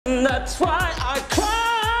That's why I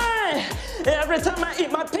cry every time I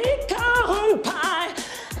eat my pecan pie.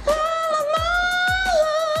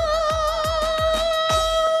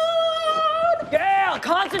 Yeah,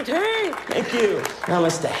 Constantine! Thank you.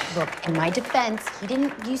 Namaste. Look, in my defense, he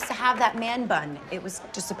didn't used to have that man bun. It was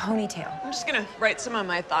just a ponytail. I'm just gonna write some of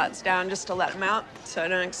my thoughts down just to let them out so I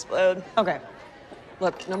don't explode. Okay.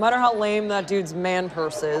 Look, no matter how lame that dude's man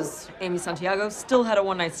purse is, Amy Santiago still had a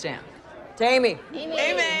one-night stand. To Amy. Amy.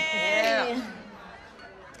 Yeah.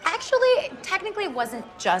 Actually, technically, it wasn't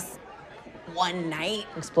just one night.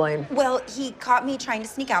 Explain. Well, he caught me trying to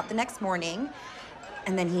sneak out the next morning,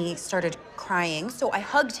 and then he started crying, so I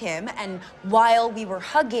hugged him, and while we were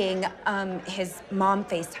hugging, his mom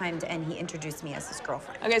FaceTimed, and he introduced me as his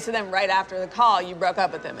girlfriend. Okay, so then right after the call, you broke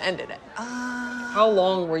up with him, ended it. How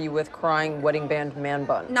long were you with crying wedding band man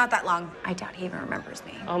bun? Not that long. I doubt he even remembers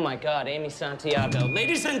me. Oh my God, Amy Santiago.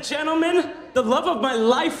 Ladies and gentlemen, the love of my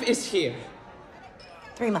life is here.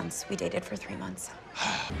 3 months. We dated for 3 months.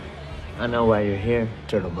 I know why you're here,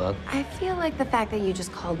 Turtlebug. I feel like the fact that you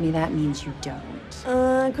just called me that means you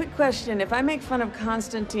don't. Quick question. If I make fun of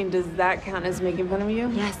Constantine, does that count as making fun of you?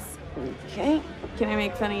 Yes. Okay. Can I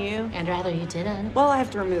make fun of you? I'd rather you didn't. Well, I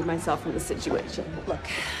have to remove myself from the situation. Look,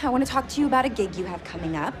 I want to talk to you about a gig you have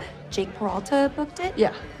coming up. Jake Peralta booked it?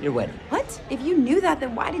 Yeah, your wedding. What? If you knew that,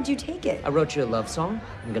 then why did you take it? I wrote you a love song.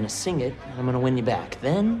 I'm gonna sing it, and I'm gonna win you back.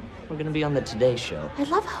 Then, we're gonna be on the Today Show. I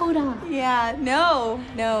love Hoda. Yeah, no,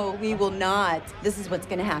 we will not. This is what's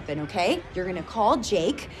gonna happen, okay? You're gonna call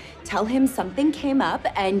Jake, tell him something came up,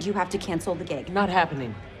 and you have to cancel the gig. Not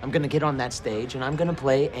happening. I'm gonna get on that stage, and I'm gonna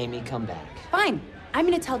play Amy Come Back. Fine. I'm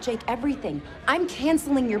gonna tell Jake everything. I'm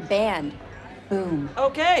canceling your band. Boom.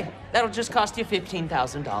 Okay, that'll just cost you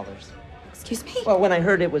 $15,000. Excuse me? Well, when I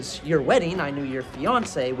heard it was your wedding, I knew your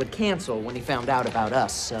fiancé would cancel when he found out about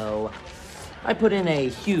us, so I put in a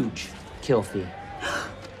huge kill fee.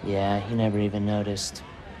 Yeah, he never even noticed.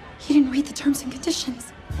 He didn't read the terms and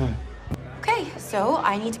conditions. Okay, so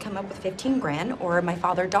I need to come up with 15 grand or my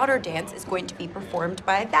father-daughter dance is going to be performed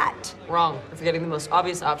by that. Wrong. You're forgetting the most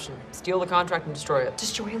obvious option. Steal the contract and destroy it.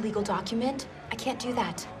 Destroy a legal document? I can't do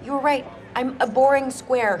that. You were right. I'm a boring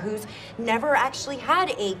square who's never actually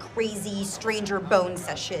had a crazy stranger bone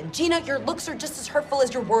session. Gina, your looks are just as hurtful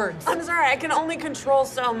as your words. I'm sorry, I can only control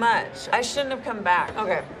so much. I shouldn't have come back.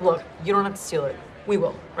 Okay, look, you don't have to steal it. We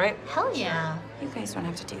will, right? Hell yeah. You guys don't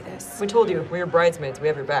have to do this. We told you, we're your bridesmaids. We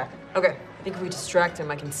have your back. Okay, I think if we distract him,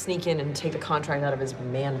 I can sneak in and take the contract out of his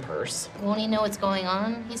man purse. Won't he know what's going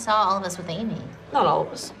on? He saw all of us with Amy. Not all of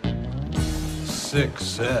us. Sick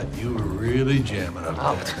set. You were really jamming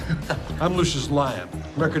up there. I'm Lucius Lyon,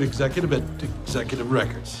 record executive at Executive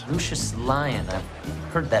Records. Lucius Lyon, I've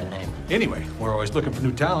heard that name. Anyway, we're always looking for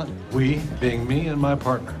new talent. We being me and my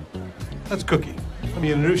partner. That's Cookie. Let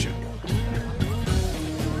me introduce you.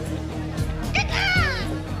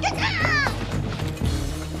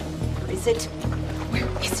 Is it? Where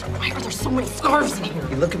is it? Why are there so many scarves in here?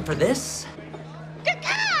 You looking for this?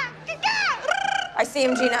 I see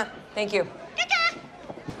him, Gina. Thank you.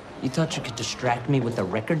 You thought you could distract me with a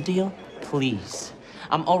record deal? Please.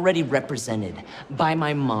 I'm already represented by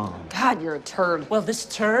my mom. God, you're a turd. Well, this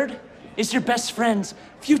turd is your best friend's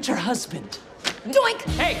future husband. Doink!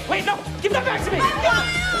 Hey, wait, no! Give that back to me!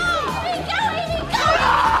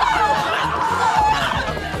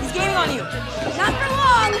 He's gaining on you. Not for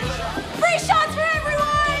long. Free shots for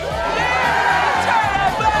everyone!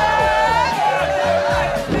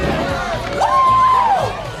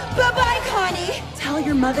 Woo! Bye-bye, Connie. Tell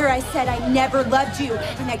your mother I said I never loved you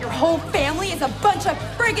and that your whole family is a bunch of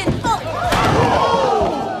friggin'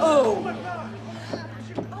 Oh.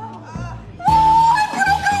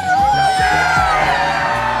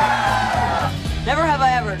 Never have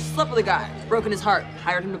I ever slept with a guy, broken his heart,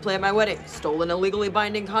 hired him to play at my wedding, stole an illegally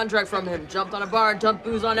binding contract from him, jumped on a bar, dumped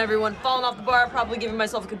booze on everyone, fallen off the bar, probably giving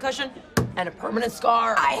myself a concussion, and a permanent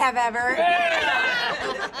scar. I have ever.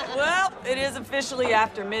 Well, it is officially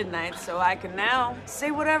after midnight, so I can now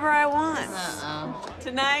say whatever I want. Uh-oh.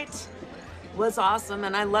 Tonight was awesome,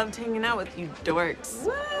 and I loved hanging out with you dorks.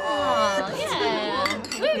 Oh,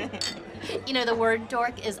 yeah. You know, the word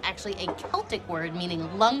dork is actually a Celtic word meaning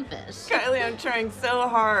lungfish. Kylie, I'm trying so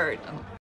hard.